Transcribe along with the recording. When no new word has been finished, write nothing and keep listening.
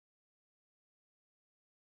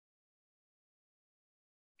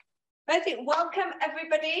Amazing. Welcome,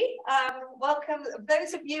 everybody. Welcome.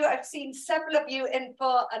 Those of you, I've seen several of you in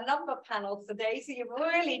for a number of panels today, so you've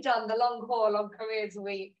really done the long haul on Careers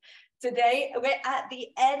Week. Today, we're at the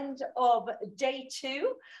end of day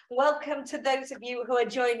 2. Welcome to those of you who are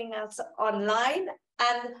joining us online,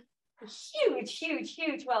 and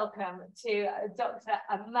huge welcome to Dr.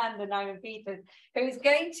 Amanda Nimon-Peters, who is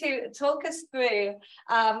going to talk us through,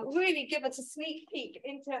 really give us a sneak peek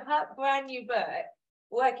into her brand new book,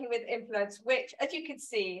 Working with Influence, which, as you can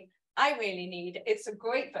see, I really need. It's a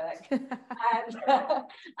great book, and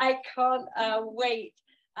I can't wait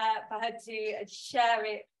for her to share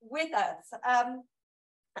it with us. I'm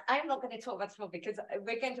not going to talk much more because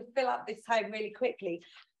we're going to fill up this time really quickly.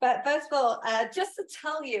 But first of all, just to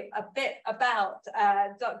tell you a bit about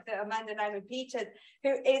Dr. Amanda Nimon-Peters,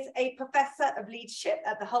 who is a professor of leadership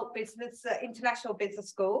at the Holt International Business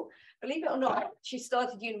School. Believe it or not, she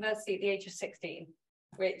started university at the age of 16.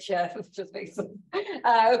 Which just makes sense.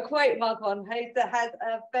 Quite remarkable. Has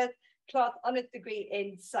a first-class honours degree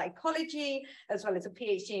in psychology, as well as a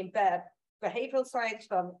PhD in behavioural science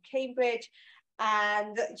from Cambridge.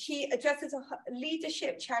 And she addresses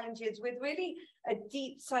leadership challenges with really a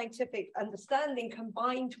deep scientific understanding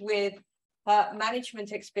combined with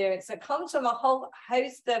management experience that comes from a whole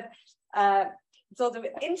host of sort of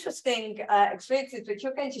interesting experiences which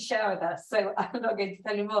you're going to share with us, so I'm not going to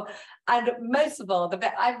tell you more. And most of all, the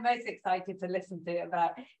bit I'm most excited to listen to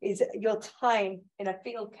about is your time in a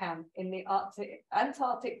field camp in the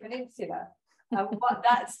Antarctic Peninsula and what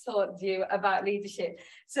that's taught you about leadership.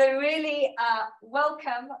 So really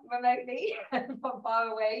welcome remotely from far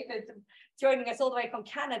away, joining us all the way from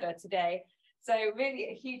Canada today. So really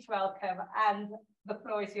a huge welcome, and the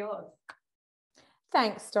floor is yours.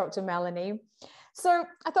 Thanks, Dr. Melanie. So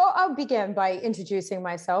I thought I'll begin by introducing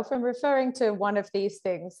myself and referring to one of these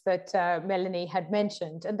things that Melanie had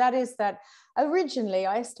mentioned, and that is that originally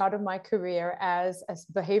I started my career as a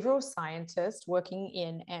behavioral scientist working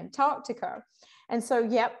in Antarctica. And so,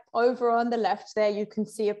 yep, over on the left there, you can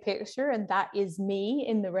see a picture, and that is me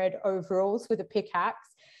in the red overalls with a pickaxe,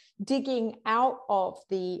 digging out of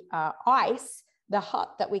the ice the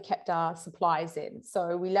hut that we kept our supplies in.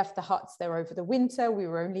 So we left the huts there over the winter. We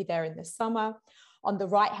were only there in the summer. On the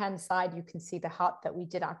right-hand side, you can see the hut that we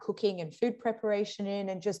did our cooking and food preparation in.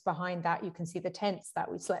 And just behind that, you can see the tents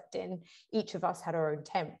that we slept in. Each of us had our own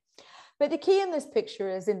tent. But the key in this picture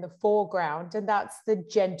is in the foreground, and that's the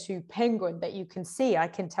Gentoo penguin that you can see. I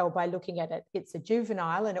can tell by looking at it. It's a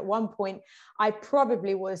juvenile, and at one point, I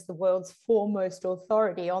probably was the world's foremost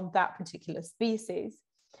authority on that particular species.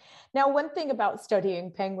 Now, one thing about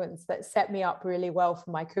studying penguins that set me up really well for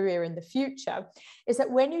my career in the future is that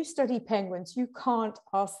when you study penguins, you can't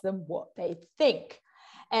ask them what they think.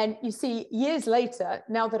 And you see, years later,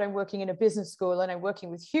 now that I'm working in a business school and I'm working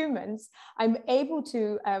with humans, I'm able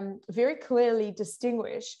to very clearly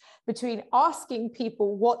distinguish between asking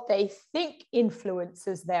people what they think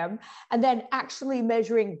influences them and then actually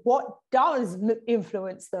measuring what does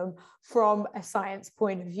influence them from a science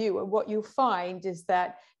point of view. And what you'll find is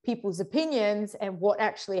that people's opinions and what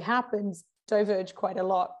actually happens diverge quite a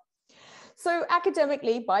lot. So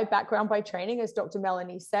academically, by background, by training, as Dr.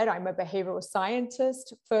 Melanie said, I'm a behavioral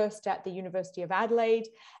scientist, first at the University of Adelaide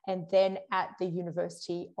and then at the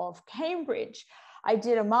University of Cambridge. I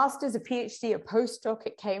did a master's, a PhD, a postdoc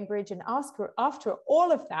at Cambridge, and after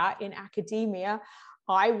all of that in academia,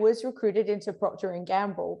 I was recruited into Procter &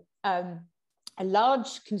 Gamble, a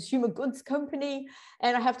large consumer goods company.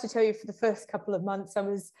 And I have to tell you, for the first couple of months, I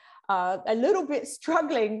was a little bit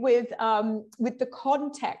struggling with the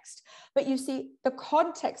context. But you see, the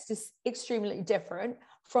context is extremely different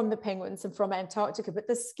from the penguins and from Antarctica, but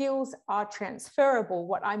the skills are transferable.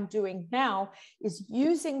 What I'm doing now is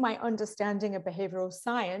using my understanding of behavioral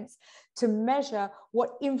science to measure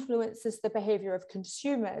what influences the behavior of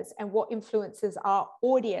consumers and what influences our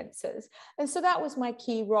audiences. And so that was my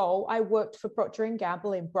key role. I worked for Procter &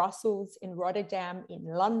 Gamble in Brussels, in Rotterdam, in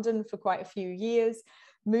London for quite a few years,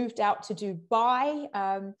 moved out to Dubai,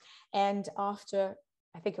 and after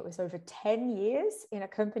I think it was over 10 years in a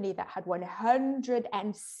company that had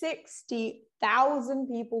 160,000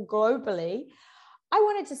 people globally, I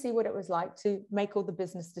wanted to see what it was like to make all the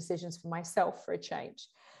business decisions for myself for a change.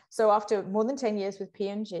 So after more than 10 years with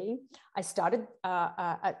P&G, I started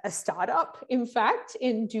a startup, in fact,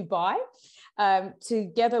 in Dubai,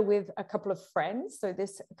 together with a couple of friends. So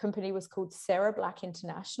this company was called Sarah Black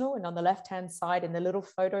International. And on the left-hand side, in the little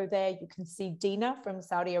photo there, you can see Dina from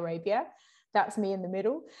Saudi Arabia. That's me in the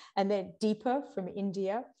middle. And then Deepa from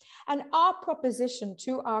India. And our proposition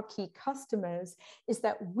to our key customers is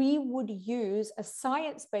that we would use a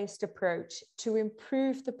science-based approach to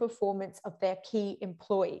improve the performance of their key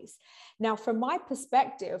employees. Now, from my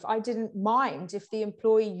perspective, I didn't mind if the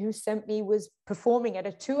employee you sent me was performing at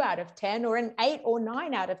a 2 out of 10 or an 8 or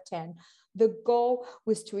 9 out of 10. The goal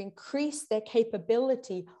was to increase their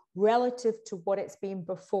capability relative to what it's been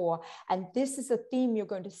before. And this is a theme you're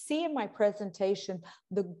going to see in my presentation.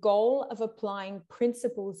 The goal of applying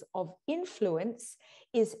principles of influence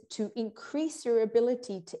is to increase your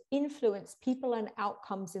ability to influence people and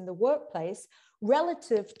outcomes in the workplace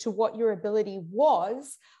relative to what your ability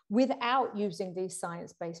was without using these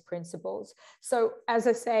science-based principles. So as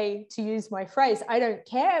I say, to use my phrase, I don't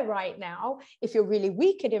care right now if you're really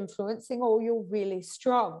weak at influencing or you're really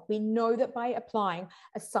strong. We know that by applying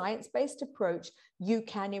a science-based approach, you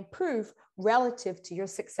can improve relative to your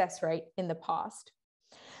success rate in the past.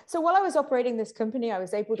 So while I was operating this company, I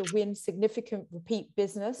was able to win significant repeat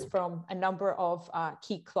business from a number of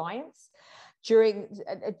key clients. During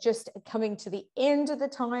just coming to the end of the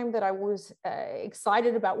time that I was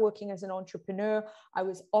excited about working as an entrepreneur, I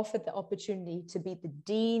was offered the opportunity to be the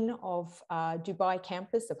dean of Dubai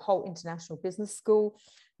campus of Holt International Business School.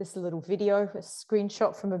 This is a little video, a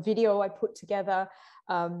screenshot from a video I put together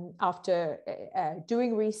after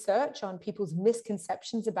doing research on people's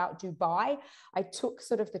misconceptions about Dubai. I took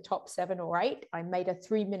sort of the top 7 or 8. I made a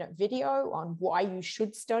 3-minute video on why you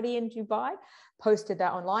should study in Dubai, posted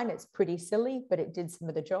that online. It's pretty silly, but it did some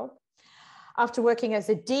of the job. After working as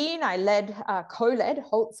a dean, I co-led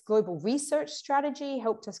Holt's global research strategy,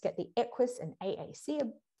 helped us get the EQUIS and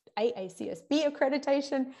AACSB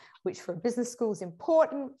accreditation, which for a business school is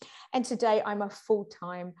important. And today I'm a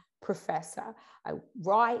full-time professor. I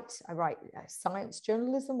write science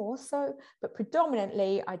journalism also, but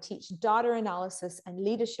predominantly I teach data analysis and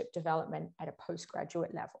leadership development at a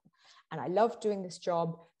postgraduate level. And I love doing this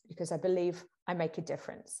job because I believe I make a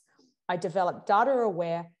difference. I develop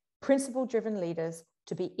data-aware, principle-driven leaders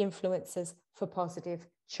to be influencers for positive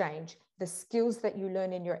change. The skills that you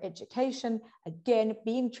learn in your education, again,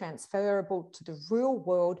 being transferable to the real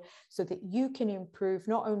world so that you can improve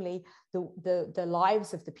not only the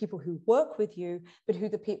lives of the people who work with you, but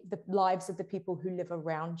the lives of the people who live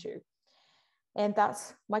around you. And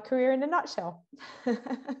that's my career in a nutshell.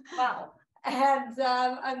 Wow. And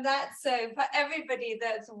that's so for everybody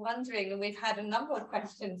that's wondering, and we've had a number of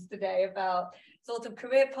questions today about sort of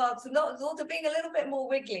career paths and not sort of being a little bit more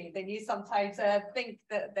wiggly than you sometimes think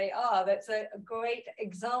that they are. That's a great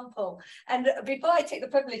example. And before I take the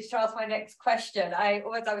privilege to ask my next question, I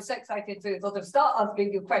was so excited to sort of start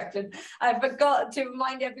asking you a question. I forgot to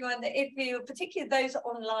remind everyone that if you, particularly those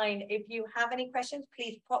online, if you have any questions,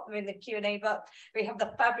 please pop them in the Q&A box. We have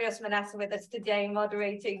the fabulous Manassa with us today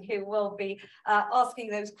moderating, who will be asking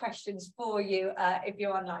those questions for you if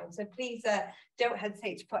you're online. So please don't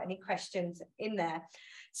hesitate to put any questions in there.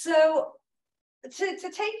 So to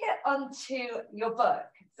take it onto your book,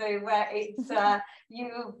 so where it's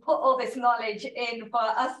you put all this knowledge in for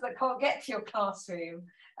us that can't get to your classroom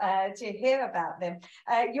to hear about them.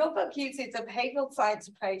 Your book uses a behavioral science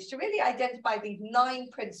approach to really identify these 9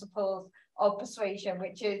 principles of persuasion,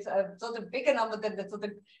 which is a sort of bigger number than the sort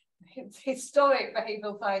of historic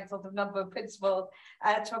behavioral science sort of number of principles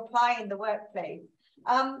to apply in the workplace.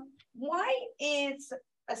 Why is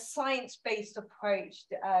a science-based approach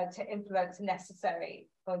to influence necessary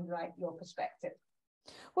from your perspective?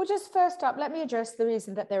 Well, just first up, let me address the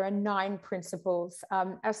reason that there are 9 principles.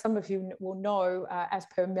 As some of you will know, as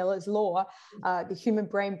per Miller's law, the human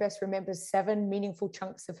brain best remembers 7 meaningful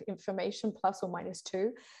chunks of information, plus or minus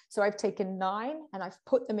 2. So I've taken 9 and I've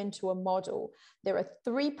put them into a model. There are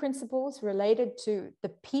 3 principles related to the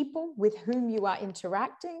people with whom you are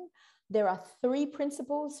interacting. There are 3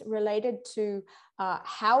 principles related to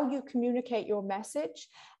how you communicate your message.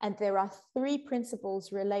 And there are 3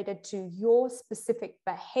 principles related to your specific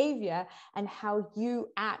behavior and how you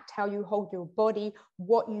act, how you hold your body,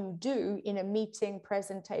 what you do in a meeting,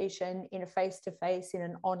 presentation, in a face-to-face, in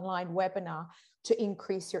an online webinar to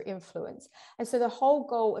increase your influence. And so the whole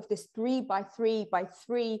goal of this 3 by 3 by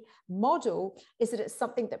 3 model is that it's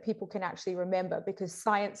something that people can actually remember, because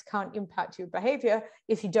science can't impact your behavior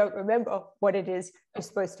if you don't remember what it is you're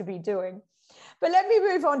supposed to be doing. But let me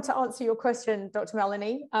move on to answer your question, Dr.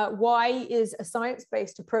 Melanie. Why is a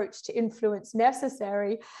science-based approach to influence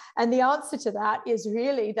necessary? And the answer to that is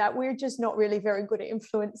really that we're just not really very good at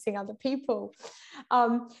influencing other people.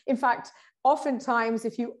 In fact, oftentimes,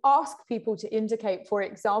 if you ask people to indicate, for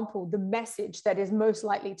example, the message that is most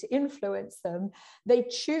likely to influence them, they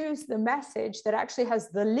choose the message that actually has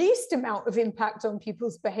the least amount of impact on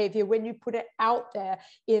people's behavior when you put it out there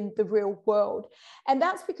in the real world. And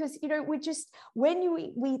that's because, you know,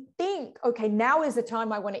 we think, okay, now is the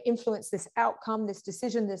time I want to influence this outcome, this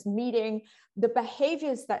decision, this meeting, the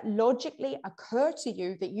behaviors that logically occur to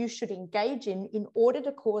you that you should engage in order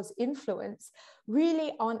to cause influence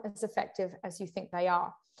really aren't as effective as you think they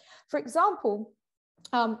are. For example,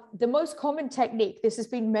 the most common technique, this has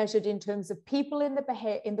been measured in terms of people in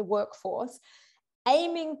the workforce,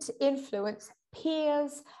 aiming to influence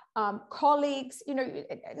peers, colleagues, you know,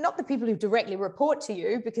 not the people who directly report to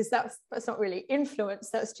you, because that's not really influence,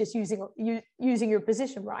 that's just using your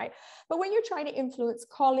position, right? But when you're trying to influence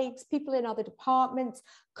colleagues, people in other departments,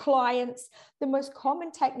 clients, the most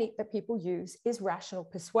common technique that people use is rational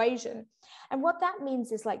persuasion. And what that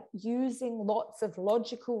means is like using lots of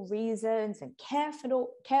logical reasons and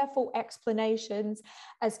careful explanations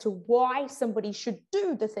as to why somebody should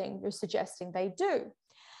do the thing you're suggesting they do.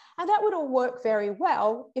 And that would all work very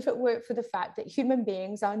well if it weren't for the fact that human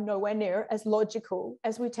beings are nowhere near as logical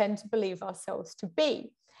as we tend to believe ourselves to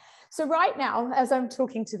be. So right now, as I'm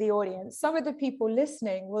talking to the audience, some of the people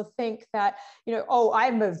listening will think that, you know, oh,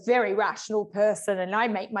 I'm a very rational person and I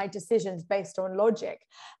make my decisions based on logic.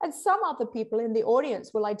 And some other people in the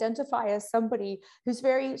audience will identify as somebody who's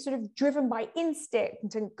very sort of driven by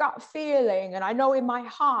instinct and gut feeling. And I know in my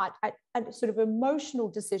heart, a sort of emotional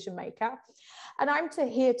decision maker. And I'm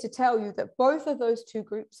here to tell you that both of those two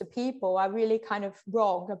groups of people are really kind of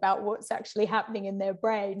wrong about what's actually happening in their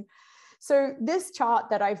brain. So this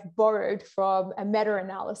chart that I've borrowed from a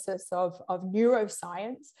meta-analysis of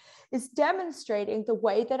neuroscience is demonstrating the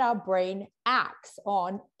way that our brain acts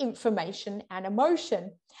on information and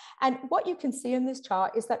emotion. And what you can see in this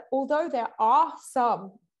chart is that although there are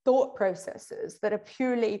some thought processes that are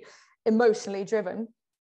purely emotionally driven,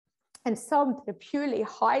 and some that are purely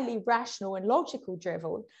highly rational and logical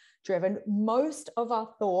driven, most of our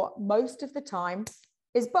thought, most of the time,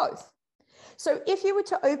 is both. So if you were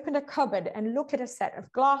to open a cupboard and look at a set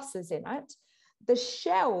of glasses in it, the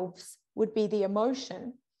shelves would be the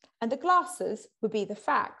emotion and the glasses would be the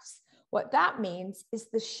facts. What that means is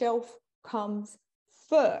the shelf comes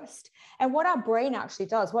first. And what our brain actually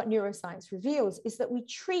does, what neuroscience reveals, is that we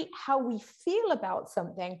treat how we feel about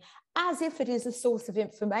something as if it is a source of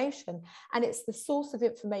information, and it's the source of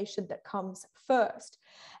information that comes first.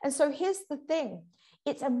 And so here's the thing,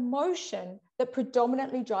 it's emotion that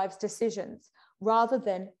predominantly drives decisions rather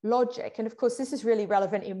than logic. And of course, this is really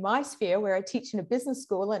relevant in my sphere where I teach in a business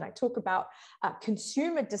school and I talk about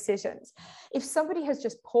consumer decisions. If somebody has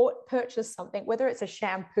just purchased something, whether it's a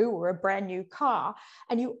shampoo or a brand new car,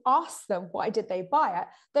 and you ask them why did they buy it,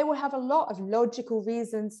 they will have a lot of logical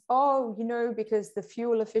reasons. Oh, you know, because the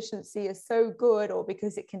fuel efficiency is so good, or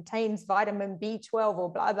because it contains vitamin B12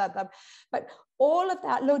 or blah, blah, blah. But all of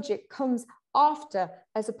that logic comes after,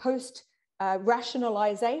 as opposed to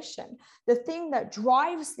rationalization. The thing that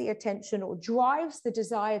drives the attention or drives the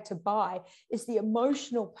desire to buy is the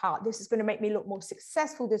emotional part. This is going to make me look more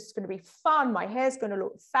successful. This is going to be fun. My hair's going to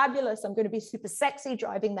look fabulous. I'm going to be super sexy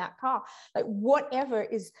driving that car. Like whatever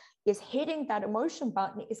is hitting that emotion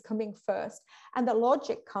button is coming first, and the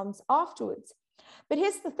logic comes afterwards. But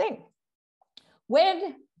here's the thing.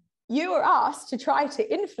 When you are asked to try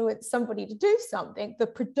to influence somebody to do something, the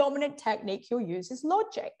predominant technique you'll use is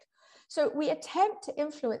logic. So we attempt to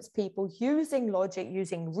influence people using logic,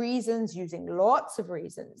 using reasons, using lots of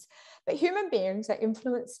reasons. But human beings are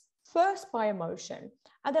influenced first by emotion,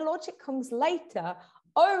 and the logic comes later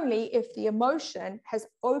only if the emotion has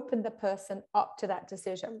opened the person up to that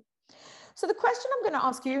decision. So the question I'm going to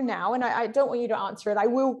ask you now, and I don't want you to answer it, I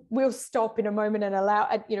will stop in a moment and allow,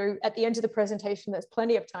 at the end of the presentation, there's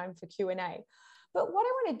plenty of time for Q&A. But what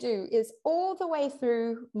I want to do is all the way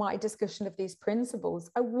through my discussion of these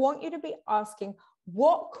principles, I want you to be asking,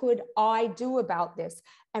 what could I do about this?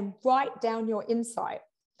 And write down your insight.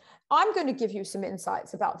 I'm going to give you some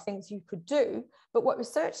insights about things you could do, but what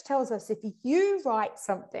research tells us, if you write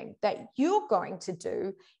something that you're going to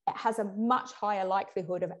do, it has a much higher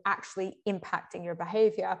likelihood of actually impacting your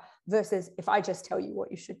behavior versus if I just tell you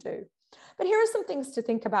what you should do. But here are some things to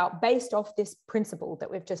think about based off this principle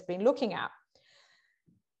that we've just been looking at.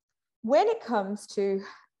 When it comes to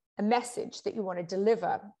a message that you want to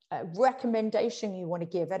deliver, a recommendation you want to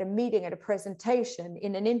give at a meeting, at a presentation,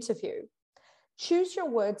 in an interview, choose your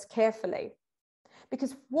words carefully,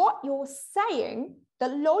 because what you're saying, the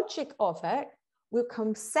logic of it, will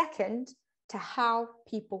come second to how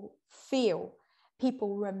people feel.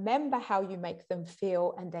 people remember how you make them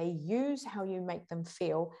feel, and they use how you make them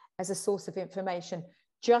feel as a source of information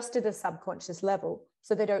just at a subconscious level,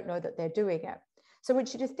 so they don't know that they're doing it. So I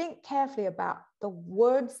want you to think carefully about the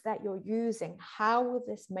words that you're using. How will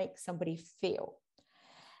this make somebody feel?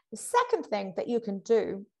 The second thing that you can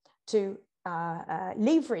do to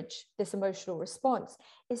leverage this emotional response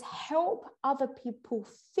is help other people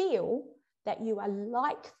feel that you are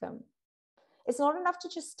like them. It's not enough to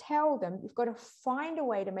just tell them. You've got to find a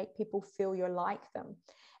way to make people feel you're like them.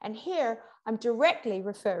 And here I'm directly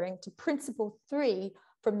referring to principle 3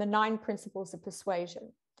 from the 9 principles of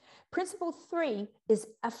persuasion. Principle 3 is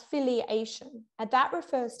affiliation, and that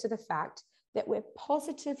refers to the fact that we're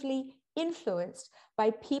positively influenced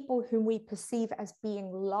by people whom we perceive as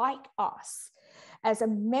being like us, as a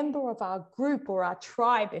member of our group or our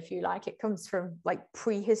tribe, if you like. It comes from like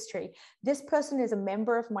prehistory. This person is a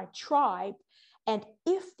member of my tribe, and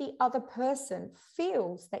if the other person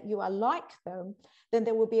feels that you are like them, then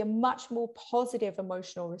there will be a much more positive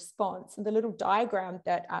emotional response. And the little diagram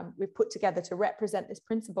that we've put together to represent this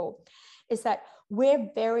principle is that we're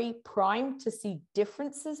very primed to see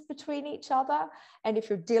differences between each other. And if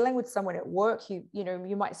you're dealing with someone at work, you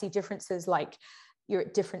might see differences like you're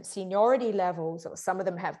at different seniority levels, or some of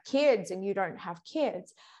them have kids and you don't have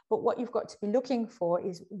kids. But what you've got to be looking for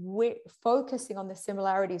is focusing on the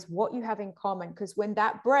similarities, what you have in common, because when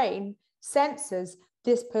that brain senses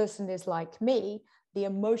this person is like me, the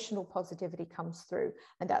emotional positivity comes through.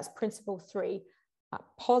 And that's principle 3.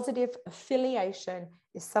 Positive affiliation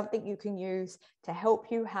is something you can use to help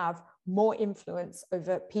you have more influence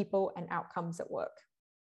over people and outcomes at work.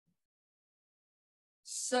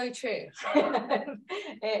 So true.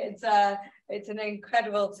 It's an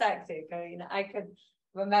incredible tactic. I mean, I could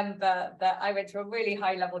remember that I went to a really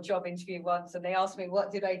high level job interview once, and they asked me, what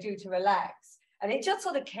did I do to relax? And it just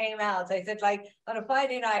sort of came out. I said, like, on a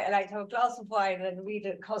Friday night, I like to have a glass of wine and read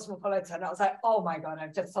a Cosmopolitan. I was like, oh my God,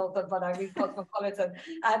 I've just told them that I read Cosmopolitan.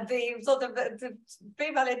 And the sort of the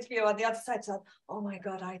female interviewer on the other side said, oh my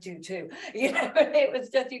God, I do too. You know, it was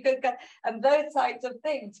just, you could get, and those types of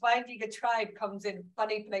things, finding a tribe comes in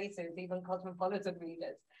funny places, even Cosmopolitan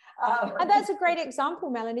readers. And that's a great example,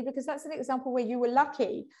 Melanie, because that's an example where you were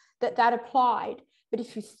lucky that that applied. But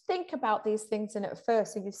if you think about these things in at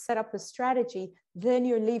first and you set up a strategy, then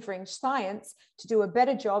you're leveraging science to do a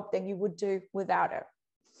better job than you would do without it.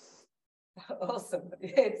 Awesome.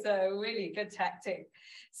 It's a really good tactic.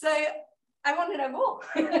 So I want to know more.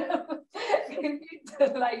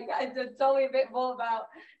 Just tell me a bit more about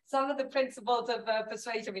some of the principles of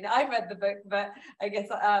persuasion. I mean, I read the book, but I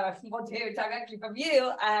guess I want to hear it directly from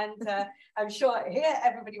you. And I'm sure here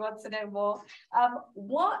everybody wants to know more.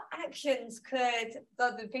 What actions could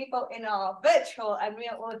the people in our virtual and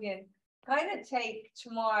real audience kind of take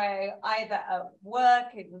tomorrow, either at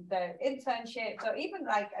work, in their internships, or even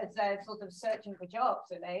like as they're sort of searching for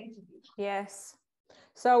jobs in their interviews? Yes.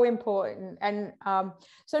 So important. And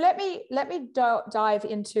so let me dive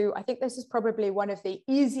into, I think this is probably one of the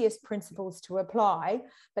easiest principles to apply,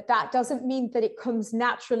 but that doesn't mean that it comes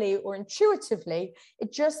naturally or intuitively.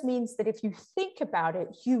 It just means that if you think about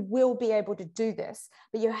it, you will be able to do this,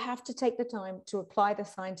 but you have to take the time to apply the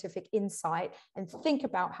scientific insight and think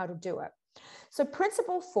about how to do it. So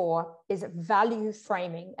principle 4 is value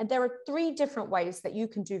framing. And there are 3 different ways that you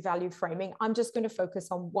can do value framing. I'm just going to focus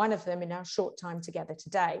on one of them in our short time together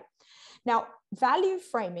today. Now, value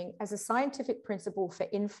framing as a scientific principle for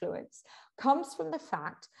influence comes from the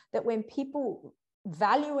fact that when people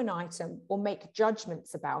value an item or make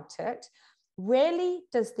judgments about it, rarely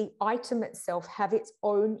does the item itself have its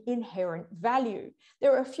own inherent value.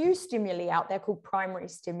 There are a few stimuli out there called primary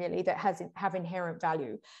stimuli that have inherent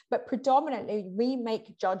value, but predominantly we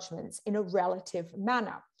make judgments in a relative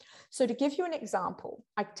manner. So to give you an example,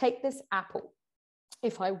 I take this apple.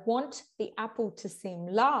 If I want the apple to seem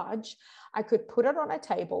large, I could put it on a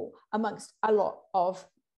table amongst a lot of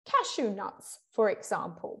cashew nuts, for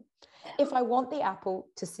example. If I want the apple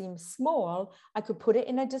to seem small, I could put it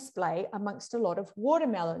in a display amongst a lot of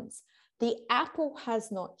watermelons. The apple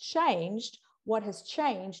has not changed. What has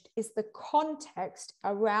changed is the context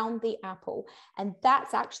around the apple. And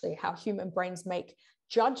that's actually how human brains make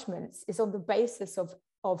judgments, is on the basis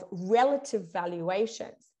of relative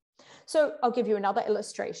valuations. So I'll give you another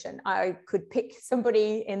illustration. I could pick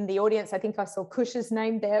somebody in the audience. I think I saw Kush's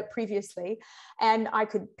name there previously. And I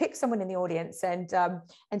could pick someone in the audience and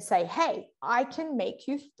say, hey, I can make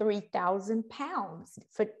you £3,000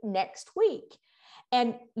 for next week.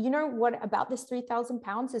 And you know what about this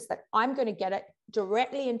 £3,000 is that I'm going to get it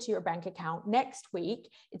directly into your bank account next week.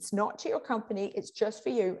 It's not to your company. It's just for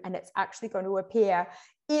you. And it's actually going to appear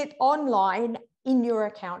online in your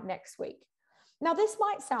account next week. Now, this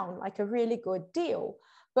might sound like a really good deal,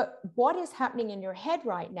 but what is happening in your head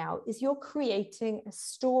right now is you're creating a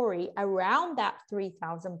story around that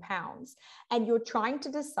 £3,000, and you're trying to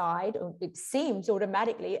decide, or it seems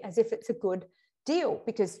automatically as if it's a good deal,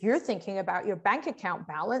 because you're thinking about your bank account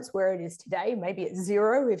balance, where it is today. Maybe it's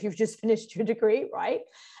zero if you've just finished your degree, right?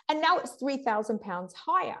 And now it's £3,000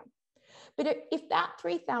 higher. But if that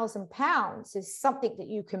 £3,000 is something that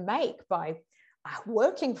you can make by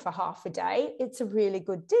working for half a day, it's a really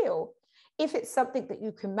good deal. If it's something that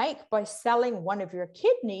you can make by selling one of your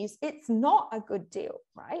kidneys, it's not a good deal,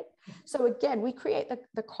 right? So again, we create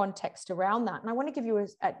the context around that. And I want to give you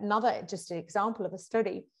another, just an example of a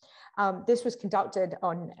study. This was conducted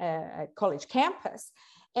on a college campus,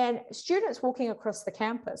 and students walking across the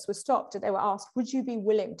campus were stopped and they were asked, would you be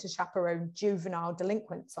willing to chaperone juvenile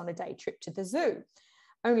delinquents on a day trip to the zoo?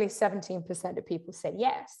 Only 17% of people said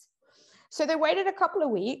yes. So they waited a couple of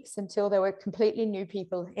weeks until there were completely new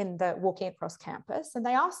people in the walking across campus. And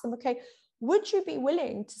they asked them, okay, would you be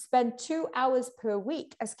willing to spend 2 hours per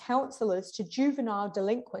week as counselors to juvenile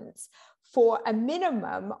delinquents for a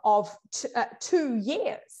minimum of 2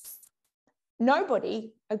 years?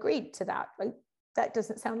 Nobody agreed to that. Like, that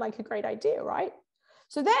doesn't sound like a great idea, right?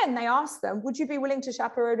 So then they asked them, would you be willing to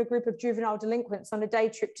chaperone a group of juvenile delinquents on a day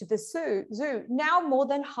trip to the zoo? Now more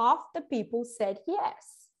than half the people said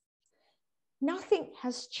yes. Nothing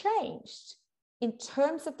has changed in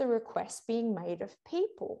terms of the requests being made of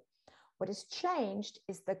people. What has changed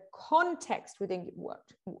is the context within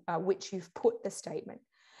which you've put the statement.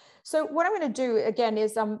 So what I'm going to do again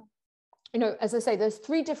is, as I say, there's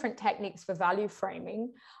 3 different techniques for value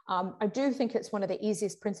framing. I do think it's one of the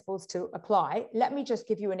easiest principles to apply. Let me just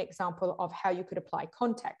give you an example of how you could apply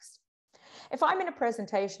context. If I'm in a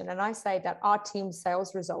presentation and I say that our team's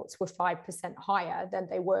sales results were 5% higher than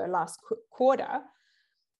they were last quarter,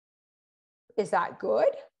 is that good?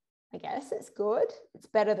 I guess it's good. It's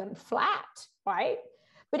better than flat, right?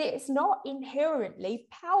 But it's not inherently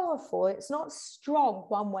powerful. It's not strong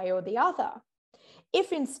one way or the other.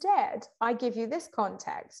 If instead I give you this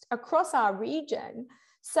context, across our region,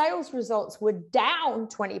 sales results were down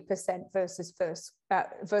 20% versus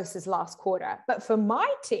last quarter. But for my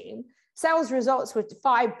team, sales results were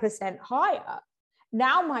 5% higher.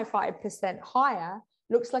 Now my 5% higher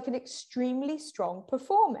looks like an extremely strong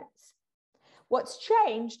performance. What's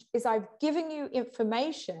changed is I've given you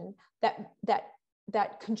information that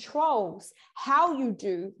controls how you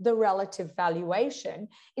do the relative valuation,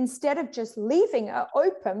 instead of just leaving it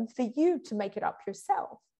open for you to make it up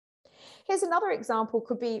yourself. Here's another example,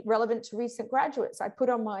 could be relevant to recent graduates. I put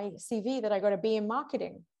on my CV that I got a B in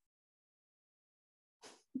marketing.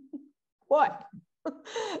 What?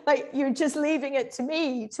 Like, you're just leaving it to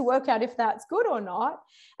me to work out if that's good or not.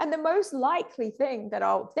 And the most likely thing that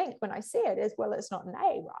I'll think when I see it is, well, it's not an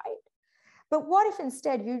A, right? But what if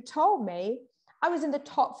instead you told me I was in the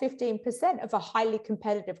top 15% of a highly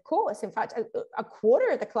competitive course? In fact, a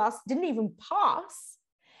quarter of the class didn't even pass.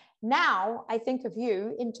 Now I think of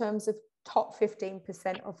you in terms of top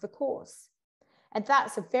 15% of the course. And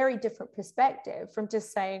that's a very different perspective from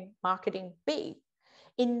just saying marketing B.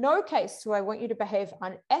 In no case do I want you to behave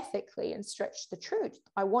unethically and stretch the truth.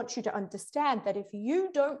 I want you to understand that if you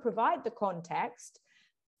don't provide the context,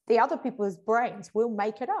 the other people's brains will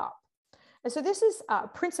make it up. And so this is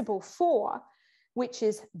principle 4, which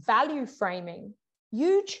is value framing.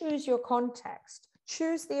 You choose your context.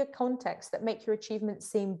 Choose the context that make your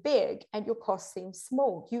achievements seem big and your costs seem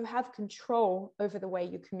small. You have control over the way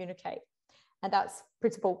you communicate. And that's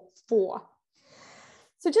principle 4.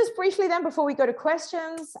 So just briefly then, before we go to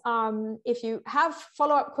questions, if you have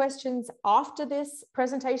follow-up questions after this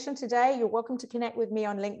presentation today, you're welcome to connect with me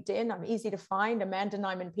on LinkedIn. I'm easy to find, Amanda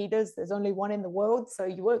Nimon Peters. There's only one in the world, so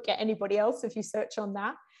you won't get anybody else if you search on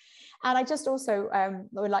that. And I just also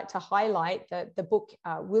would like to highlight that the book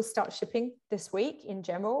will start shipping this week in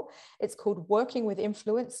general. It's called Working with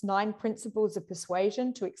Influence, 9 Principles of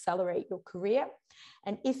Persuasion to Accelerate Your Career.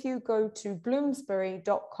 And if you go to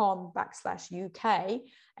bloomsbury.com/UK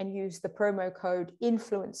and use the promo code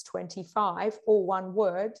influence25, all one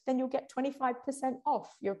word, then you'll get 25%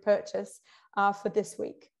 off your purchase for this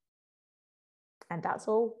week. And that's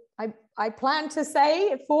all I plan to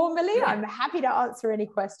say formally. Yeah. I'm happy to answer any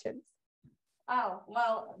questions. Oh,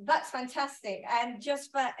 well, that's fantastic. And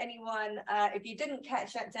just for anyone, if you didn't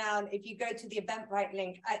catch that down, if you go to the Eventbrite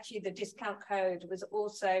link, actually the discount code was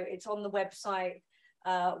also, it's on the website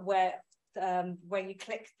where where you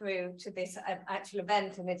click through to this actual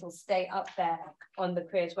event, and it'll stay up there on the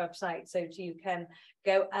careers website, so you can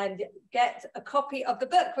go and get a copy of the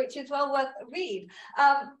book, which is well worth a read.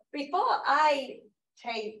 Before I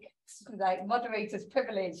take like moderator's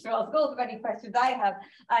privilege to ask all the many questions I have,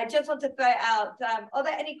 I just want to throw out, are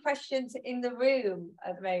there any questions in the room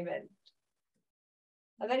at the moment?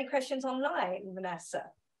 Are there any questions online, Vanessa?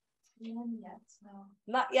 None yet, no.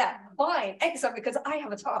 Not yet. Fine, excellent, because I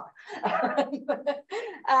have a talk. And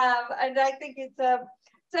I think it's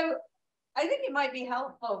so I think it might be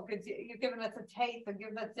helpful because you've given us a taste and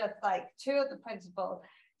given us just like two of the principles.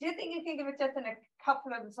 Do you think you can give us just in a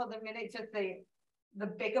couple of sort of minutes just the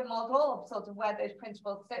bigger model of sort of where those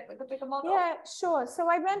principles fit with the bigger model? Yeah, sure. So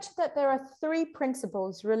I mentioned that there are 3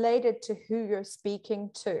 principles related to who you're speaking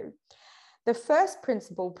to. The first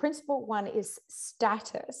principle, principle 1, is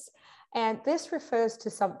status. And this refers to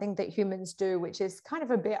something that humans do, which is kind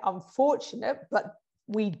of a bit unfortunate, but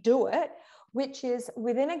we do it, which is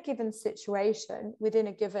within a given situation, within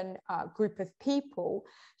a given group of people,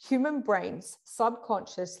 human brains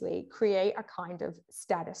subconsciously create a kind of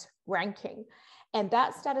status ranking. And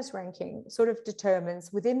that status ranking sort of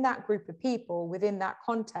determines within that group of people, within that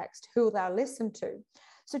context, who they'll listen to.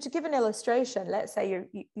 So to give an illustration, let's say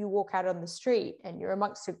you walk out on the street and you're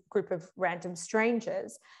amongst a group of random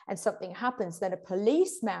strangers and something happens, then a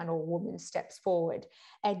policeman or woman steps forward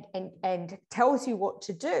and tells you what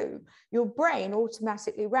to do. Your brain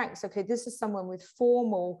automatically ranks, okay, this is someone with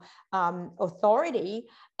formal authority,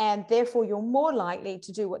 and therefore you're more likely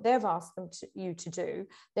to do what they've asked you to do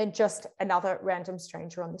than just another random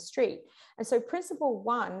stranger on the street. And so principle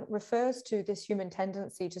 1 refers to this human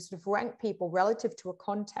tendency to sort of rank people relative to a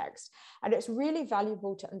context. And it's really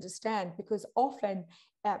valuable to understand because often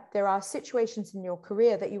there are situations in your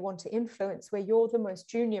career that you want to influence where you're the most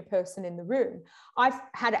junior person in the room. I've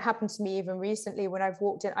had it happen to me even recently when I've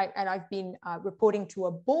walked in and I've been reporting to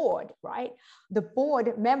a board, right? The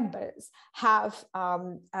board members have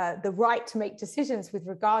the right to make decisions with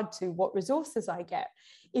regard to what resources I get.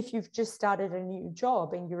 If you've just started a new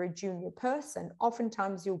job and you're a junior person,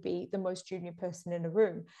 oftentimes you'll be the most junior person in a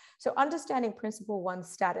room. So understanding principle 1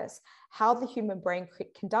 status, how the human brain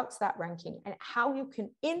conducts that ranking and how you can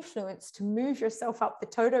influence to move yourself up the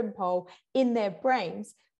totem pole in their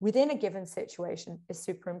brains within a given situation is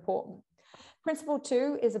super important. Principle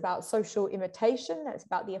 2 is about social imitation. That's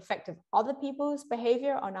about the effect of other people's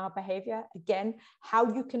behavior on our behavior. Again,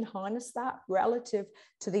 how you can harness that relative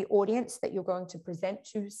to the audience that you're going to present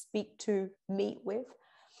to, speak to, meet with.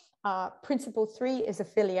 Principle 3 is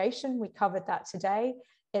affiliation. We covered that today.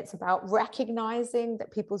 It's about recognizing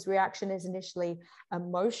that people's reaction is initially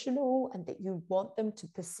emotional and that you want them to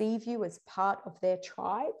perceive you as part of their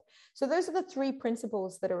tribe. So those are the 3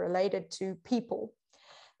 principles that are related to people.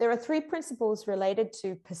 There are 3 principles related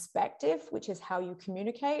to perspective, which is how you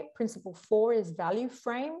communicate. Principle 4 is value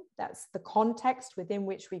frame. That's the context within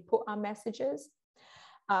which we put our messages.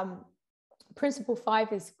 Principle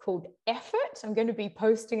 5 is called effort. I'm going to be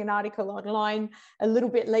posting an article online a little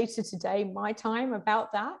bit later today, my time,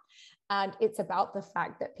 about that. And it's about the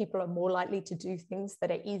fact that people are more likely to do things that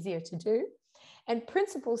are easier to do. And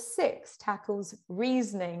principle 6 tackles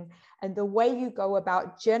reasoning and the way you go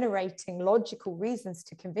about generating logical reasons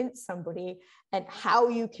to convince somebody and how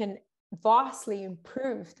you can vastly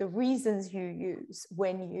improve the reasons you use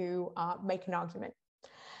when you make an argument.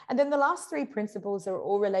 And then the last 3 principles are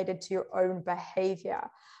all related to your own behavior.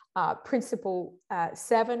 Principle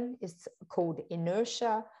 7 is called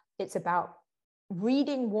inertia. It's about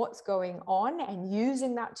reading what's going on and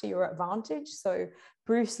using that to your advantage. So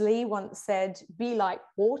Bruce Lee once said, be like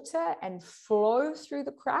water and flow through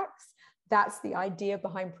the cracks. That's the idea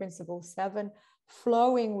behind principle 7,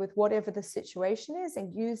 flowing with whatever the situation is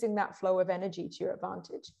and using that flow of energy to your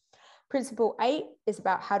advantage. Principle 8 is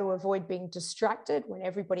about how to avoid being distracted when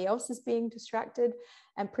everybody else is being distracted.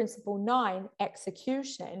 And principle 9,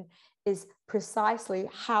 execution, is precisely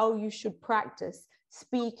how you should practice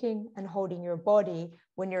speaking and holding your body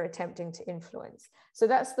when you're attempting to influence. So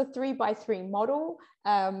that's the 3x3 model.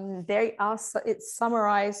 It's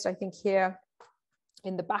summarized, I think, here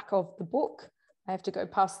in the back of the book. I have to go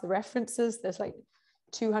past the references. There's like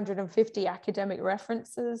 250 academic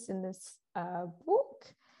references in this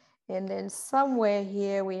book. And then somewhere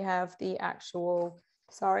here we have the actual,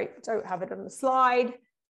 sorry, don't have it on the slide,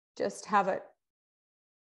 just have it.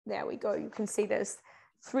 There we go. You can see there's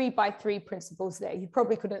 3x3 principles there. You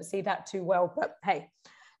probably couldn't see that too well, but hey.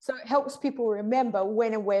 So it helps people remember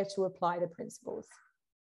when and where to apply the principles.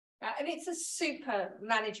 And it's a super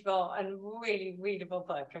manageable and really readable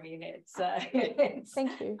book. I mean,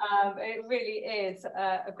 Thank you. It really is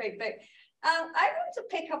a great book. I want to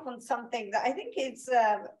pick up on something that I think is,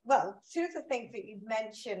 well, two of the things that you've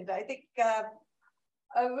mentioned, I think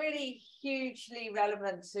are really hugely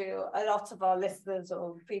relevant to a lot of our listeners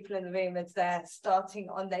or people in the room as they're starting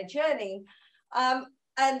on their journey. And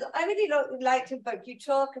I really liked in the book, you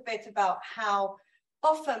talk a bit about how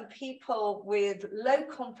often people with low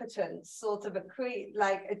confidence sort of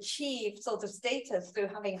achieve sort of status through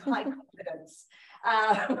having high confidence.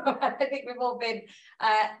 I think we've all been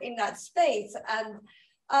in that space. And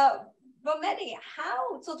for many,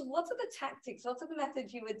 what are the tactics, what are the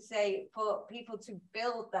methods you would say for people to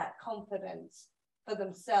build that confidence for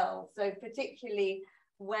themselves? So particularly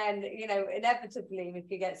when, you know, inevitably we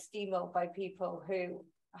could get steamrolled by people who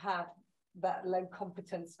have that low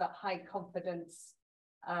competence, that high confidence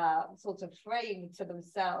sort of frame to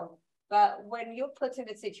themselves. But when you're put in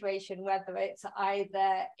a situation, whether it's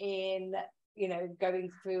either in, you know,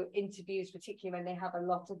 going through interviews, particularly when they have a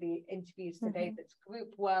lot of the interviews today that's group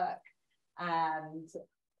work, and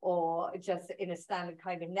or just in a standard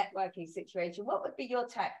kind of networking situation, what would be your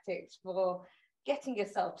tactics for getting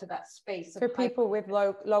yourself to that space for people with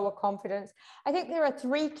lower confidence? I think there are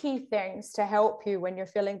three key things to help you when you're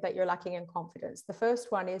feeling that you're lacking in confidence. The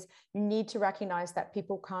first one is you need to recognize that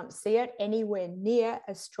people can't see it anywhere near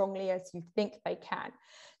as strongly as you think they can.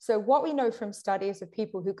 So what we know from studies of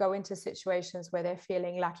people who go into situations where they're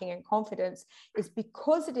feeling lacking in confidence is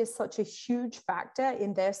because it is such a huge factor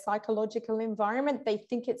in their psychological environment, they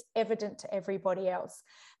think it's evident to everybody else.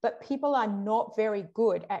 But people are not very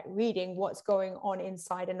good at reading what's going on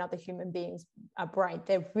inside another human being's brain.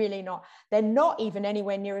 They're really not. They're not even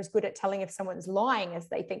anywhere near as good at telling if someone's lying as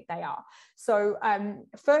they think they are. So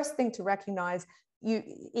first thing to recognize,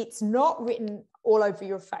 it's not written all over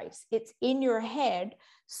your face. It's in your head.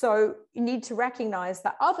 So you need to recognize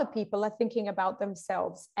that other people are thinking about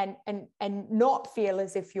themselves and not feel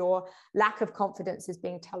as if your lack of confidence is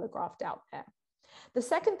being telegraphed out there. The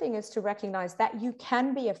second thing is to recognize that you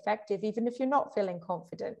can be effective even if you're not feeling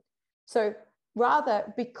confident. So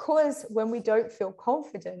rather, because when we don't feel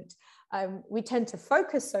confident, we tend to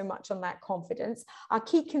focus so much on that confidence, our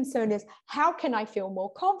key concern is, how can I feel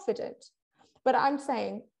more confident? But I'm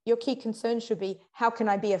saying your key concern should be, how can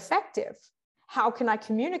I be effective? How can I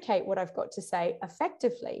communicate what I've got to say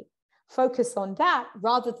effectively? Focus on that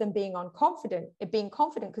rather than being confident,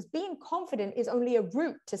 because being confident is only a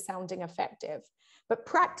route to sounding effective. But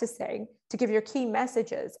practicing to give your key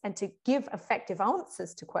messages and to give effective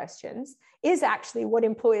answers to questions is actually what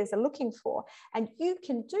employers are looking for. And you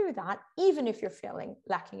can do that even if you're feeling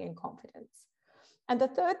lacking in confidence. And the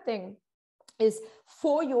third thing is,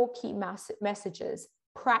 for your key messages,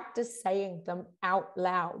 practice saying them out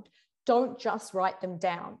loud. Don't just write them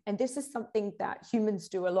down. And this is something that humans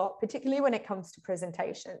do a lot, particularly when it comes to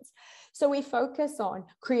presentations. So we focus on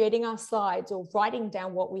creating our slides or writing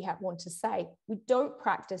down what we want to say. We don't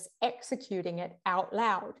practice executing it out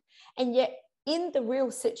loud. And yet in the real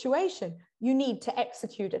situation, you need to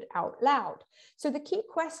execute it out loud. So the key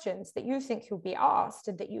questions that you think you'll be asked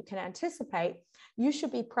and that you can anticipate, you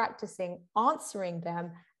should be practicing answering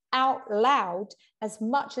them out loud as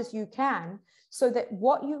much as you can, so that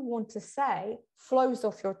what you want to say flows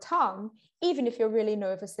off your tongue, even if you're really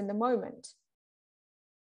nervous in the moment.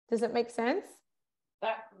 Does it make sense?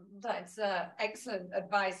 That's excellent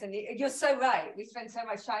advice. And you're so right. We spend so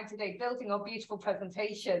much time today building our beautiful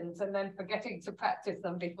presentations and then forgetting to practice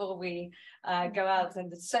them before we go out. And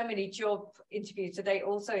there's so many job interviews today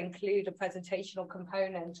also include a presentational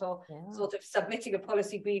component, or sort of submitting a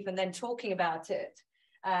policy brief and then talking about it.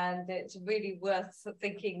 And it's really worth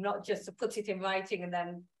thinking, not just to put it in writing and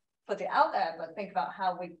then put it out there, but think about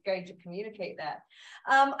how we're going to communicate that.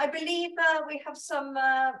 I believe we have some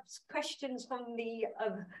questions from the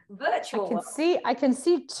virtual. I can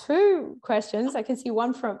see two questions. I can see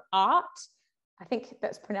one from Art. I think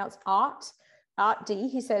that's pronounced Art D.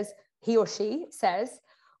 He or she says,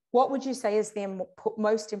 what would you say is the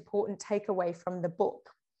most important takeaway from the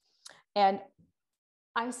book? And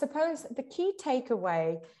I suppose the key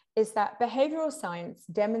takeaway is that behavioral science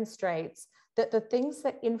demonstrates that the things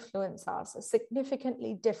that influence us are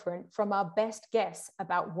significantly different from our best guess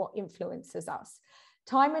about what influences us.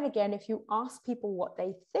 Time and again, if you ask people what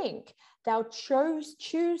they think, they'll choose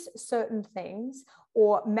certain things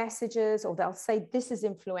or messages, or they'll say this is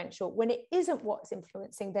influential when it isn't what's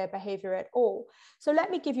influencing their behavior at all. So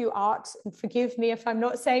let me give you, Art, and forgive me if I'm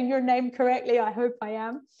not saying your name correctly, I hope I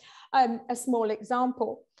am. A small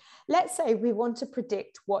example. Let's say we want to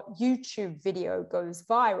predict what YouTube video goes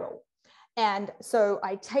viral. And so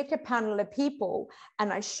I take a panel of people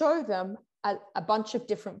and I show them a bunch of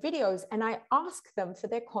different videos and I ask them for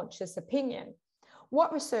their conscious opinion.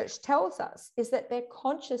 What research tells us is that their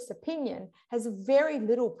conscious opinion has very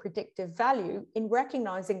little predictive value in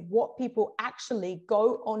recognizing what people actually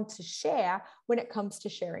go on to share when it comes to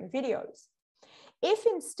sharing videos. If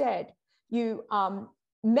instead you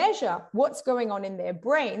measure what's going on in their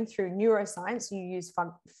brain through neuroscience, you use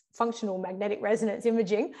functional magnetic resonance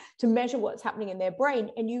imaging to measure what's happening in their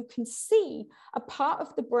brain, and you can see a part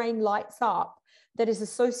of the brain lights up that is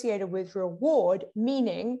associated with reward,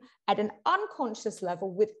 meaning at an unconscious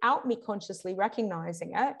level, without me consciously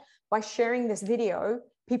recognizing it, by sharing this video,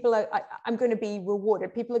 I'm going to be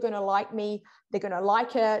rewarded. People are going to like me, they're going to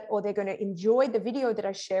like it, or they're going to enjoy the video that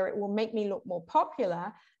I share. It will make me look more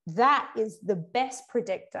popular. That is the best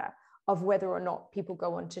predictor of whether or not people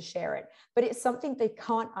go on to share it. But it's something they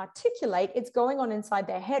can't articulate. It's going on inside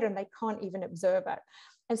their head and they can't even observe it.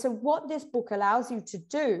 And so what this book allows you to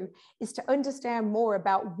do is to understand more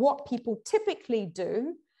about what people typically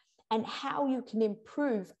do and how you can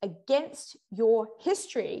improve against your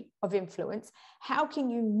history of influence. How can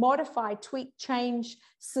you modify, tweak, change,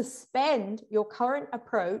 suspend your current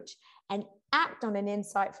approach and act on an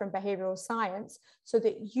insight from behavioral science so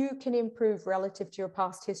that you can improve relative to your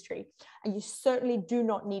past history. And you certainly do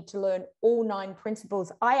not need to learn all 9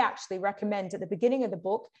 principles. I actually recommend at the beginning of the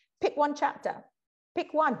book, pick one chapter,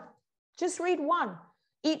 pick one, just read one.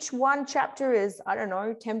 Each one chapter is, I don't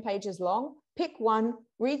know, 10 pages long. Pick one,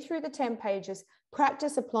 read through the 10 pages,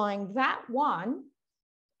 practice applying that one,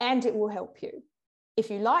 and it will help you. If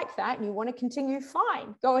you like that and you want to continue,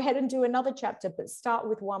 fine, go ahead and do another chapter, but start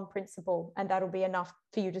with one principle and that'll be enough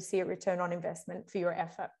for you to see a return on investment for your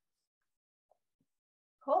effort.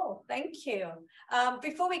 Cool, thank you.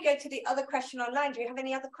 Before we go to the other question online, do you have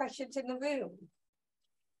any other questions in the room?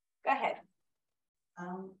 Go ahead.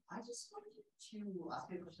 I just wanted to ask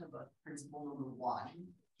you a question about principle number 1.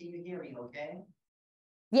 Can you hear me okay?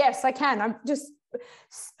 Yes, I can. I'm just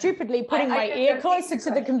stupidly putting my ear closer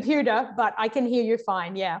to the computer, but I can hear you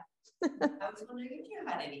fine, yeah. I was wondering if you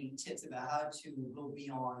had any tips about how to go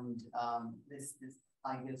beyond this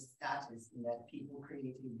kind of status in that people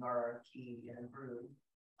creating are key and improve.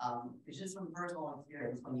 It's just from personal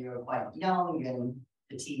experience when you're quite young and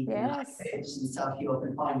fatigued and stuff, you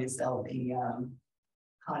often find yourself being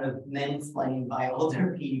kind of mansplained by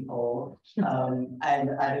older people. And I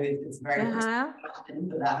know it's very question,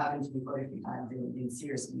 but that happens to me quite a few times in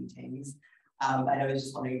serious meetings. And I was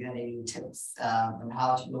just wondering if you had any tips on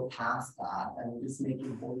how to go past that and just make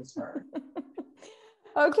your voice heard.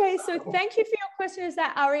 Okay, so thank you for your question. Is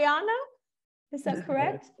that Ariana? Is that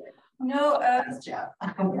correct? No, That's Jeff.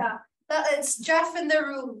 yeah, it's Jeff in the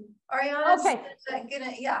room. Ariana's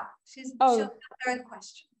gonna, yeah, she'll answer the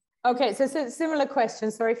question. Okay, so similar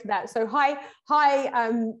question, sorry for that. So hi,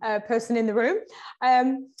 person in the room.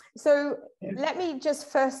 So let me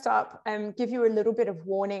just first up give you a little bit of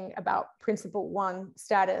warning about principle 1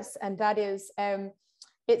 status, and that is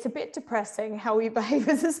it's a bit depressing how we behave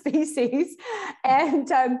as a species. And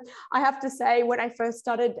I have to say, when I first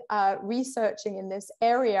started researching in this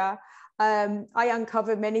area, I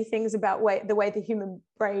uncovered many things about the way the human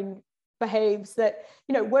brain behaves that,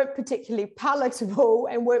 you know, weren't particularly palatable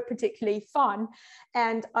and weren't particularly fun.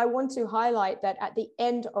 And I want to highlight that at the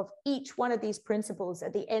end of each one of these principles,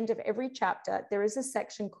 at the end of every chapter, there is a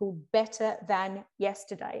section called Better Than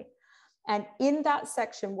Yesterday. And in that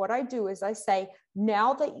section, what I do is I say,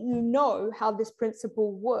 now that you know how this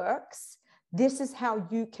principle works, this is how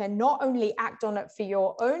you can not only act on it for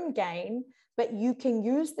your own gain, but you can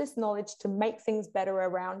use this knowledge to make things better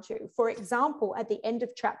around you. For example, at the end of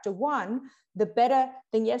chapter 1, the Better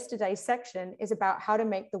Than Yesterday section is about how to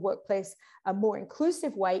make the workplace a more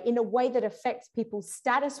inclusive way, in a way that affects people's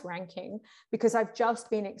status ranking, because I've just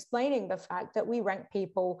been explaining the fact that we rank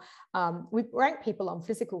people on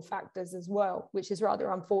physical factors as well, which is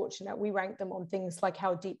rather unfortunate. We rank them on things like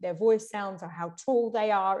how deep their voice sounds or how tall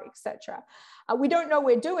they are, etc. We don't know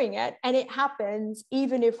we're doing it, and it happens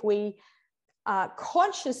even if we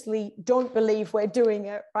consciously don't believe we're doing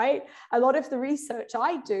it, right? A lot of the research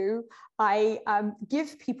I do, I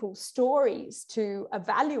give people stories to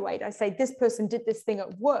evaluate. I say, this person did this thing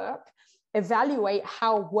at work, evaluate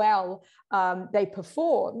how well they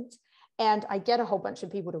performed, and I get a whole bunch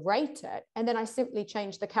of people to rate it. And then I simply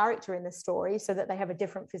change the character in the story so that they have a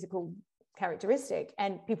different physical characteristic,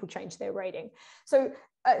 and people change their rating. So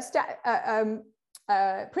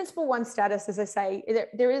principle 1 status, as I say,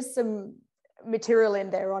 there is some material in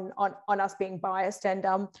there on us being biased. And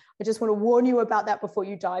I just want to warn you about that before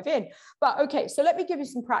you dive in. But okay, so let me give you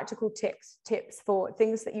some practical tips for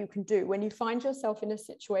things that you can do when you find yourself in a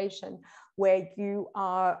situation where you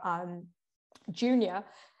are junior.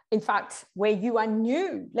 In fact, where you are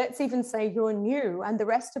new, let's even say you're new and the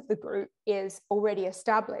rest of the group is already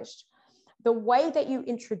established. The way that you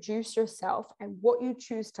introduce yourself and what you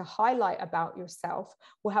choose to highlight about yourself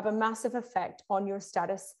will have a massive effect on your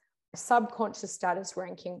status, subconscious status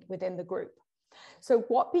ranking within the group. So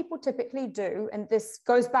what people typically do, and this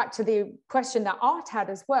goes back to the question that Art had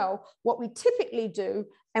as well, what we typically do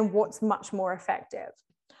and what's much more effective.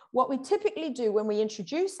 What we typically do when we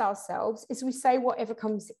introduce ourselves is we say whatever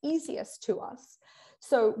comes easiest to us.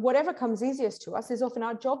 So whatever comes easiest to us is often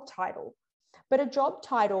our job title. But a job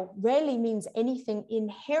title rarely means anything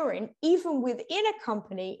inherent, even within a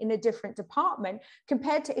company in a different department,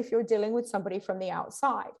 compared to if you're dealing with somebody from the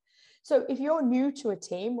outside. So if you're new to a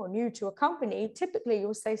team or new to a company, typically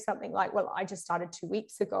you'll say something like, well, I just started 2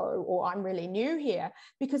 weeks ago, or I'm really new here,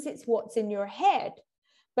 because it's what's in your head.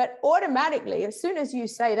 But automatically, as soon as you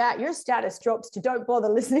say that, your status drops to don't bother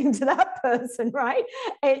listening to that person, right?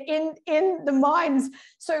 And in the minds.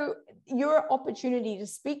 So your opportunity to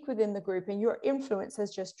speak within the group and your influence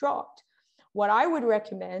has just dropped. What I would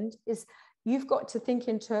recommend is you've got to think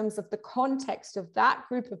in terms of the context of that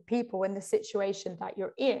group of people and the situation that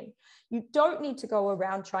you're in. You don't need to go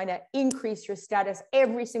around trying to increase your status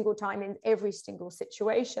every single time in every single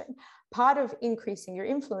situation. Part of increasing your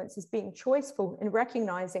influence is being choiceful and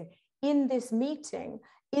recognizing in this meeting,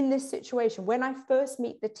 in this situation, when I first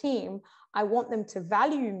meet the team, I want them to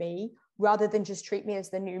value me rather than just treat me as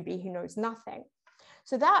the newbie who knows nothing.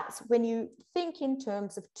 So that's when you think in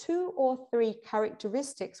terms of 2 or 3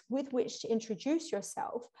 characteristics with which to introduce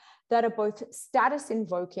yourself that are both status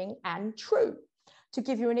invoking and true. To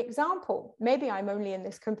give you an example, maybe I'm only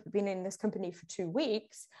been in this company for 2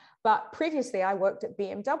 weeks, but previously I worked at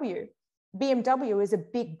BMW. BMW is a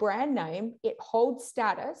big brand name. It holds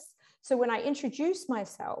status. So when I introduce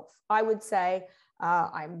myself, I would say,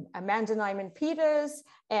 I'm Amanda Nimon Peters,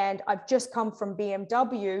 and I've just come from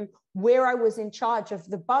BMW, where I was in charge of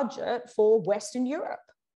the budget for Western Europe,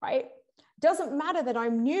 right? Doesn't matter that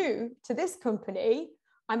I'm new to this company,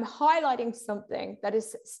 I'm highlighting something that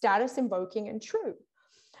is status invoking and true.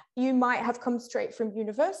 You might have come straight from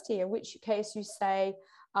university, in which case you say,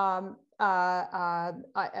 I'm now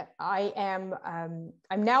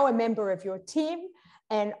a member of your team,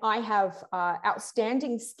 and I have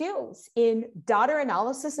outstanding skills in data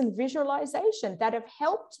analysis and visualization that have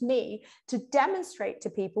helped me to demonstrate to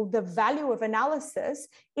people the value of analysis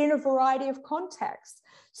in a variety of contexts.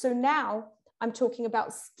 So now I'm talking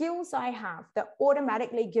about skills I have that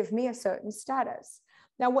automatically give me a certain status.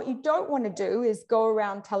 Now, what you don't want to do is go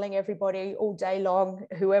around telling everybody all day long,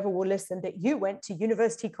 whoever will listen, that you went to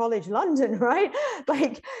University College London, right?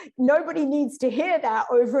 Like, nobody needs to hear that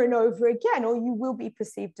over and over again, or you will be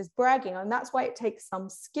perceived as bragging. And that's why it takes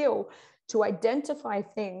some skill to identify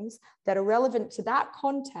things that are relevant to that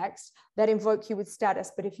context that invoke you with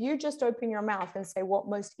status. But if you just open your mouth and say what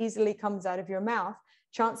most easily comes out of your mouth,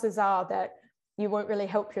 chances are that you won't really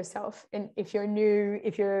help yourself. And if you're new,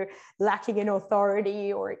 if you're lacking in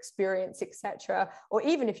authority or experience, etc., or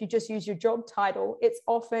even if you just use your job title, it's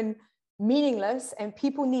often meaningless, and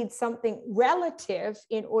people need something relative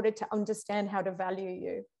in order to understand how to value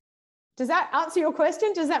you. Does that answer your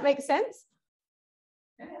question? Does that make sense?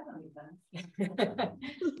 Yeah, that makes sense.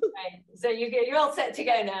 Right. So you're all set to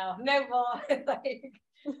go now. No more.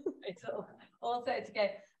 It's all set to go.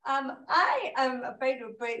 I am afraid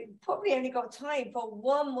we've probably only got time for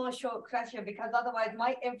one more short question, because otherwise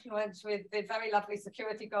my influence with the very lovely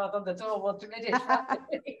security guard on the door will diminish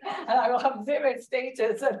rapidly, and I will have zero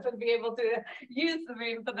status and will be able to use the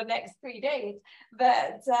room for the next 3 days.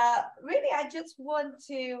 But really, I just want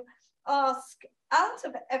to ask, out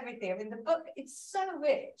of everything, I mean, the book, it's so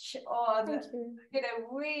rich on,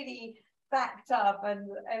 really backed up, and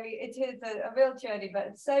I mean, it is a real journey, but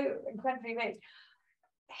it's so incredibly rich.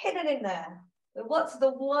 Hidden in there, what's the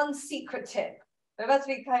one secret tip? There must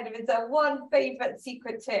be is there one favorite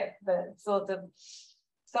secret tip that's sort of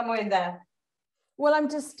somewhere in there? Well, I'm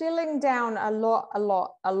distilling down a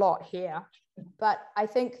lot here, but I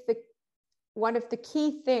think one of the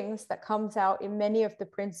key things that comes out in many of the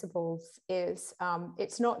principles is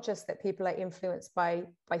it's not just that people are influenced by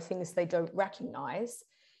things they don't recognize.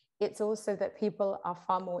 It's also that people are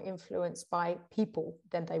far more influenced by people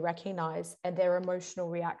than they recognize and their emotional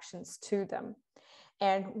reactions to them.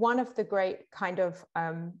 And one of the great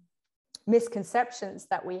misconceptions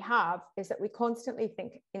that we have is that we constantly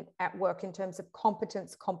think at work in terms of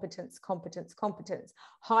competence, competence, competence, competence.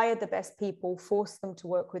 Hire the best people, force them to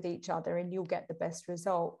work with each other, and you'll get the best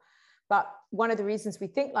result. But one of the reasons we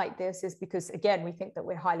think like this is because, again, we think that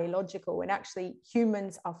we're highly logical, and actually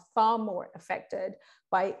humans are far more affected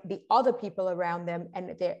by the other people around them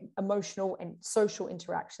and their emotional and social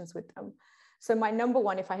interactions with them. So my number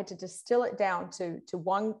one, if I had to distill it down to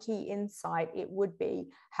one key insight, it would be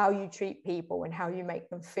how you treat people and how you make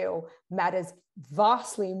them feel matters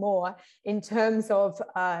vastly more in terms of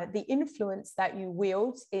the influence that you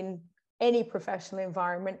wield in any professional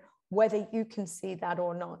environment, whether you can see that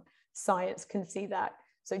or not. Science can see that.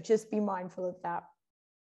 So just be mindful of that.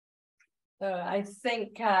 I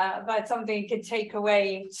think that's something you could take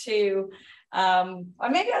away to, or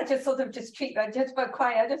maybe I'll just sort of just treat that just for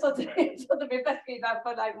quiet. I just sort of investigate that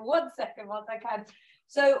for like 1 second once I can.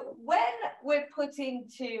 So when we're put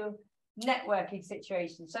into networking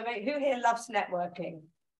situations, so who here loves networking?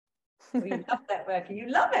 Well, you love networking, you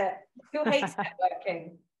love it. Who hates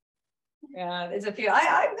networking? Yeah, there's a few.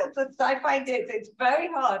 I find it's very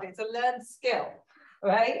hard. It's a learned skill,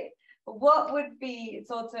 right? What would be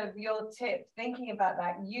sort of your tip thinking about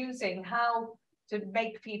that, using how to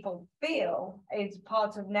make people feel is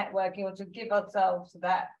part of networking, or to give ourselves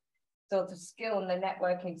that sort of skill in the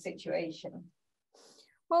networking situation?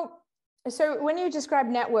 Well, so when you describe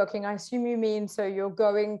networking, I assume you mean, so you're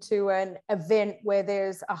going to an event where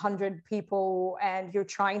there's 100 people and you're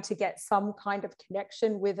trying to get some kind of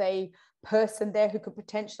connection with a person there who could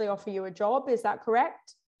potentially offer you a job. Is that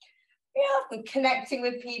correct? Yeah, connecting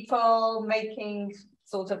with people, making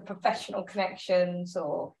sort of professional connections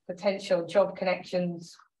or potential job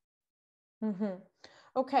connections. Mm-hmm.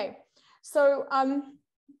 Okay, so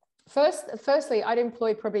firstly, I'd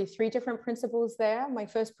employ probably 3 different principles there. My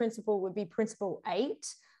first principle would be principle 8,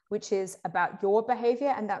 which is about your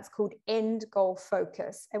behavior, and that's called end goal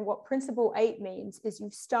focus. And what principle 8 means is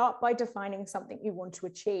you start by defining something you want to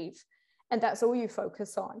achieve, and that's all you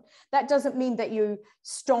focus on. That doesn't mean that you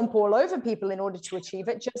stomp all over people in order to achieve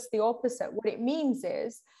it, just the opposite. What it means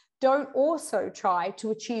is don't also try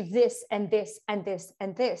to achieve this and this and this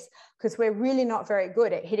and this, because we're really not very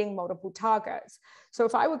good at hitting multiple targets. So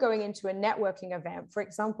if I were going into a networking event, for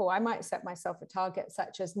example, I might set myself a target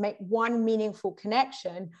such as make one meaningful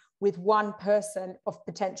connection with one person of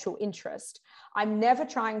potential interest. I'm never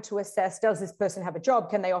trying to assess, does this person have a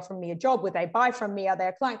job? Can they offer me a job? Would they buy from me? Are they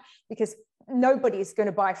a client? Because nobody's going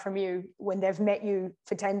to buy from you when they've met you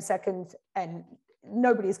for 10 seconds, and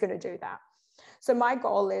nobody's going to do that. So my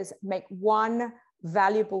goal is make one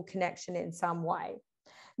valuable connection in some way.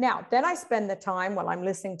 Now, then I spend the time while I'm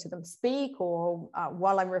listening to them speak, or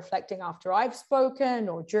while I'm reflecting after I've spoken,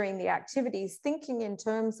 or during the activities, thinking in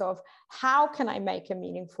terms of how can I make a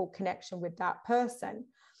meaningful connection with that person,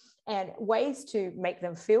 and ways to make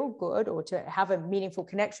them feel good or to have a meaningful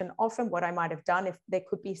connection. Often what I might have done, if there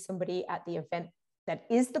could be somebody at the event that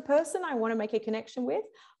is the person I want to make a connection with,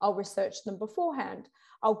 I'll research them beforehand.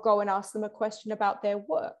 I'll go and ask them a question about their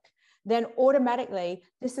work. Then automatically,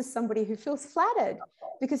 this is somebody who feels flattered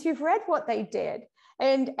because you've read what they did.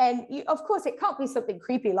 And you, of course, it can't be something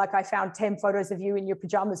creepy like I found 10 photos of you in your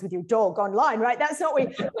pajamas with your dog online, right? That's not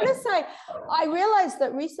what you want to say. I realized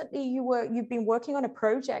that recently you've been working on a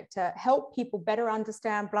project to help people better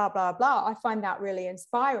understand blah, blah, blah. I find that really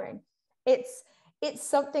inspiring. It's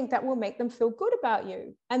something that will make them feel good about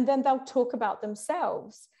you. And then they'll talk about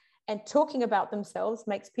themselves. And talking about themselves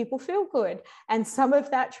makes people feel good. And some of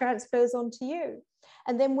that transfers onto you.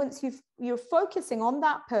 And then once you're focusing on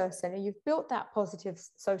that person and you've built that positive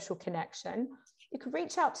social connection, you could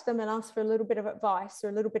reach out to them and ask for a little bit of advice or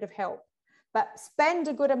a little bit of help. But spend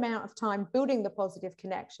a good amount of time building the positive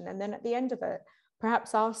connection. And then at the end of it,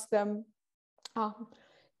 perhaps ask them,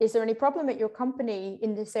 is there any problem at your company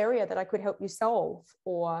in this area that I could help you solve?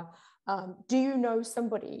 Or do you know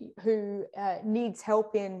somebody who needs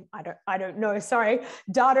help in, I don't know, sorry,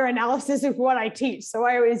 data analysis of what I teach. So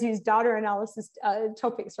I always use data analysis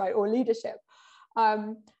topics, right? Or leadership.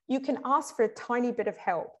 You can ask for a tiny bit of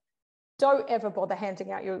help. Don't ever bother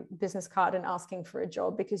handing out your business card and asking for a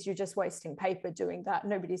job, because you're just wasting paper doing that.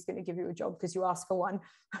 Nobody's going to give you a job because you asked for one,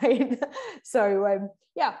 right? So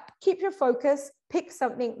yeah, keep your focus, pick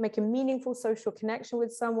something, make a meaningful social connection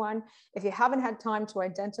with someone. If you haven't had time to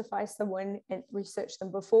identify someone and research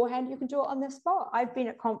them beforehand, you can do it on the spot. I've been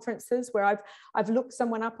at conferences where I've looked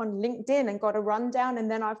someone up on LinkedIn and got a rundown,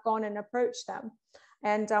 and then I've gone and approached them.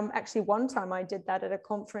 And actually one time I did that at a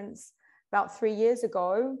conference about 3 years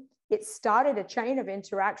ago. It started a chain of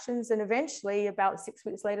interactions, and eventually about 6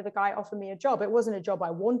 weeks later, the guy offered me a job. It wasn't a job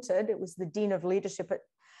I wanted. It was the dean of leadership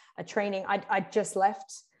a training. I'd just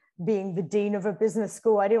left being the dean of a business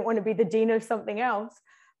school. I didn't want to be the dean of something else.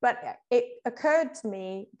 But it occurred to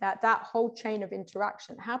me that that whole chain of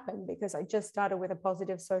interaction happened because I just started with a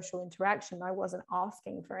positive social interaction. I wasn't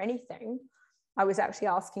asking for anything. I was actually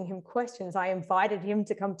asking him questions. I invited him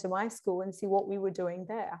to come to my school and see what we were doing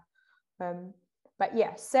there. But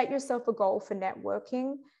yeah, set yourself a goal for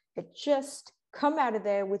networking. It just come out of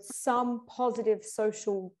there with some positive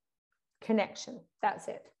social connection. That's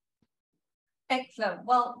it. Excellent.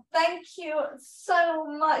 Well, thank you so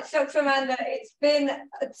much, Dr. Amanda. It's been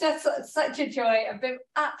just such a joy. It's been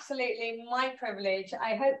absolutely my privilege.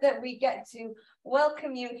 I hope that we get to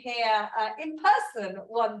welcome you here in person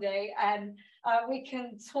one day, and we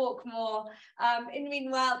can talk more. In the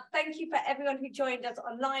meanwhile, thank you for everyone who joined us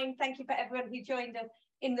online. Thank you for everyone who joined us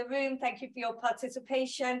in the room. Thank you for your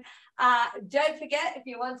participation. Don't forget, if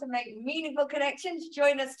you want to make meaningful connections,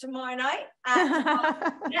 join us tomorrow night at our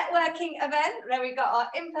networking event. There we got our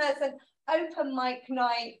in-person open mic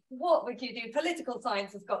night. What would you do? Political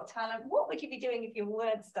Science has got talent. What would you be doing if you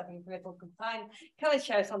weren't studying political science? Come and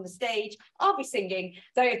show us on the stage. I'll be singing.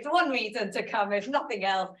 So it's one reason to come, if nothing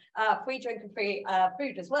else. Free drink and free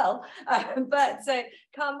food as well. But so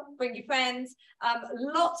come, bring your friends.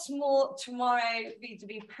 Lots more tomorrow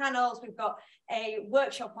vis-a-vis panels. We've got a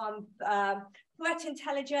workshop on threat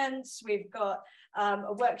intelligence. We've got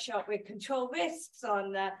a workshop with control risks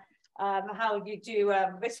on how you do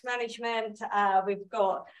risk management. We've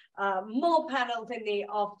got more panels in the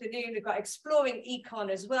afternoon. We've got exploring econ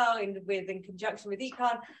as well in conjunction with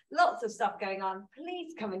econ. Lots of stuff going on.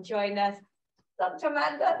 Please come and join us. Dr.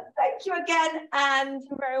 Amanda, thank you again. And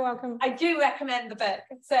you're very welcome. I do recommend the book.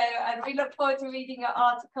 So we look forward to reading your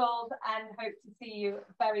articles and hope to see you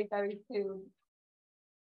very, very soon.